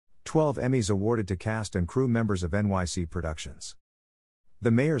12 Emmys awarded to cast and crew members of NYC Productions.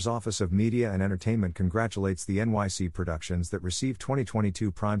 The Mayor's Office of Media and Entertainment congratulates the NYC Productions that received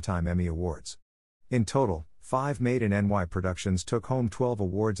 2022 Primetime Emmy Awards. In total, 5 Made in NY Productions took home 12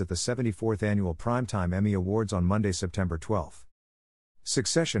 awards at the 74th Annual Primetime Emmy Awards on Monday, September 12.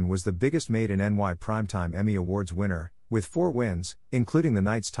 Succession was the biggest Made in NY Primetime Emmy Awards winner, with 4 wins, including the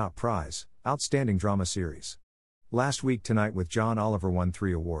night's top prize, Outstanding Drama Series. Last Week Tonight with John Oliver won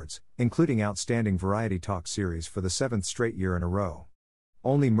 3 awards, including Outstanding Variety Talk Series for the 7th straight year in a row.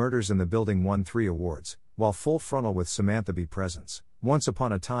 Only Murders in the Building won 3 awards, while Full Frontal with Samantha Bee Presents, Once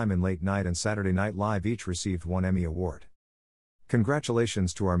Upon a Time in Late Night and Saturday Night Live each received 1 Emmy Award.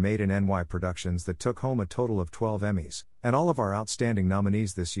 Congratulations to our Made in NY Productions that took home a total of 12 Emmys, and all of our outstanding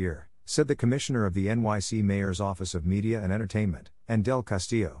nominees this year, said the Commissioner of the NYC Mayor's Office of Media and Entertainment, Andel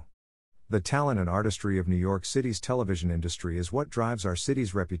Castillo. The talent and artistry of New York City's television industry is what drives our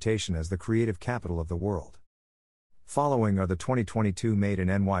city's reputation as the creative capital of the world. Following are the 2022 Made in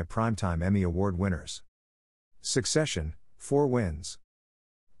NY Primetime Emmy Award winners. Succession, 4 wins.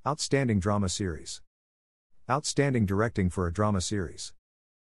 Outstanding Drama Series. Outstanding Directing for a Drama Series.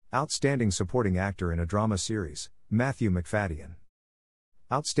 Outstanding Supporting Actor in a Drama Series, Matthew Macfadyen.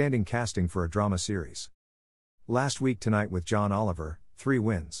 Outstanding Casting for a Drama Series. Last Week Tonight with John Oliver, 3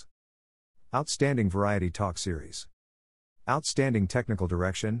 wins. Outstanding Variety Talk Series. Outstanding Technical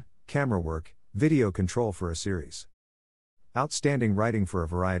Direction, Camera Work, Video Control for a Series. Outstanding Writing for a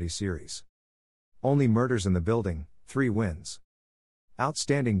Variety Series. Only Murders in the Building, 3 wins.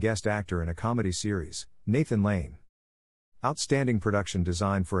 Outstanding Guest Actor in a Comedy Series, Nathan Lane. Outstanding Production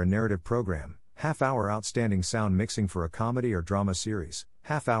Design for a Narrative Program, Half Hour. Outstanding Sound Mixing for a Comedy or Drama Series,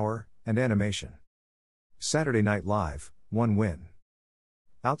 Half Hour, and Animation. Saturday Night Live, 1 win.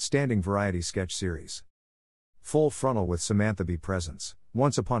 Outstanding Variety Sketch Series. Full Frontal with Samantha Bee Presents,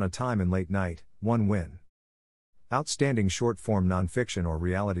 Once Upon a Time in Late Night, 1 win. Outstanding Short Form Nonfiction or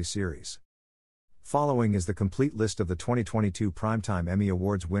Reality Series. Following is the complete list of the 2022 Primetime Emmy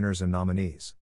Awards winners and nominees.